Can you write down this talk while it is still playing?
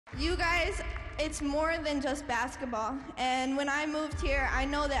You guys, it's more than just basketball. And when I moved here, I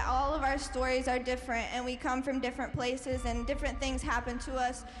know that all of our stories are different and we come from different places and different things happen to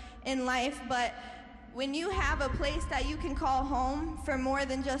us in life. But when you have a place that you can call home for more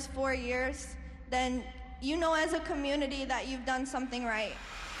than just 4 years, then you know as a community that you've done something right.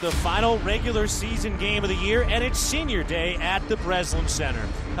 The final regular season game of the year, and it's senior day at the Breslin Center.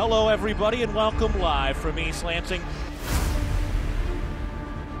 Hello, everybody, and welcome live from East Lansing.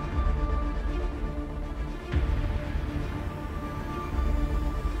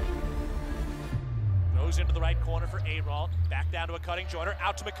 Goes into the right corner for A-Roll. Back down to a cutting joiner.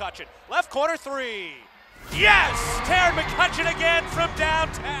 Out to McCutcheon. Left corner three. Yes! Taryn McCutcheon again from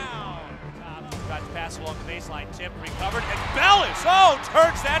downtown. Tries to pass along the baseline. Tip recovered. And Bellis,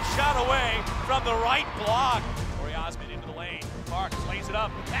 turns that shot away from the right block. Corey Osmond into the lane. Parks lays it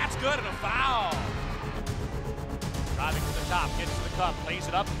up. That's good, and a foul. Driving to the top. Gets to the cup. Lays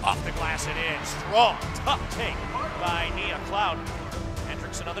it up. Off the glass and in. Strong, tough take by Nia Cloud.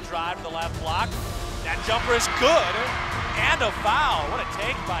 Hendrickson on the drive to the left block. That jumper is good, and a foul. What a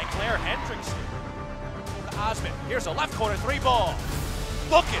take by Claire Hendrickson. Over to Osmond. Here's a left corner three ball.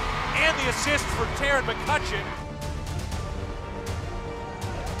 Book it, and the assist for Taryn McCutcheon.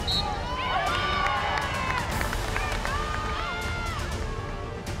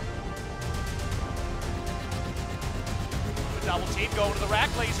 The double team going to the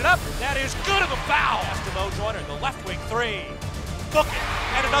rack, lays it up. That is good, and the foul. Pass to Mo Joyner, the left wing three. Book it,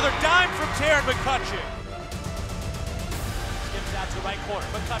 and another dime from Taryn McCutcheon. Skips out to the right corner.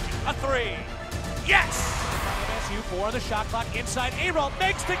 McCutcheon, a three. Yes! MSU four on the shot clock. Inside, A-Roll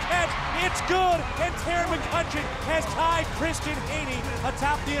makes the catch. It's good, and Taryn McCutcheon has tied Kristen Haney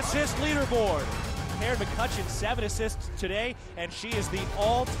atop the assist leaderboard. Taryn McCutcheon 7 assists today, and she is the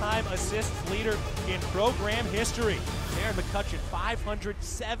all-time assists leader in program history. Taryn McCutcheon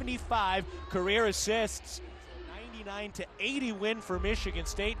 575 career assists. 99-80 win for Michigan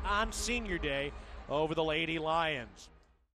State on senior day over the Lady Lions.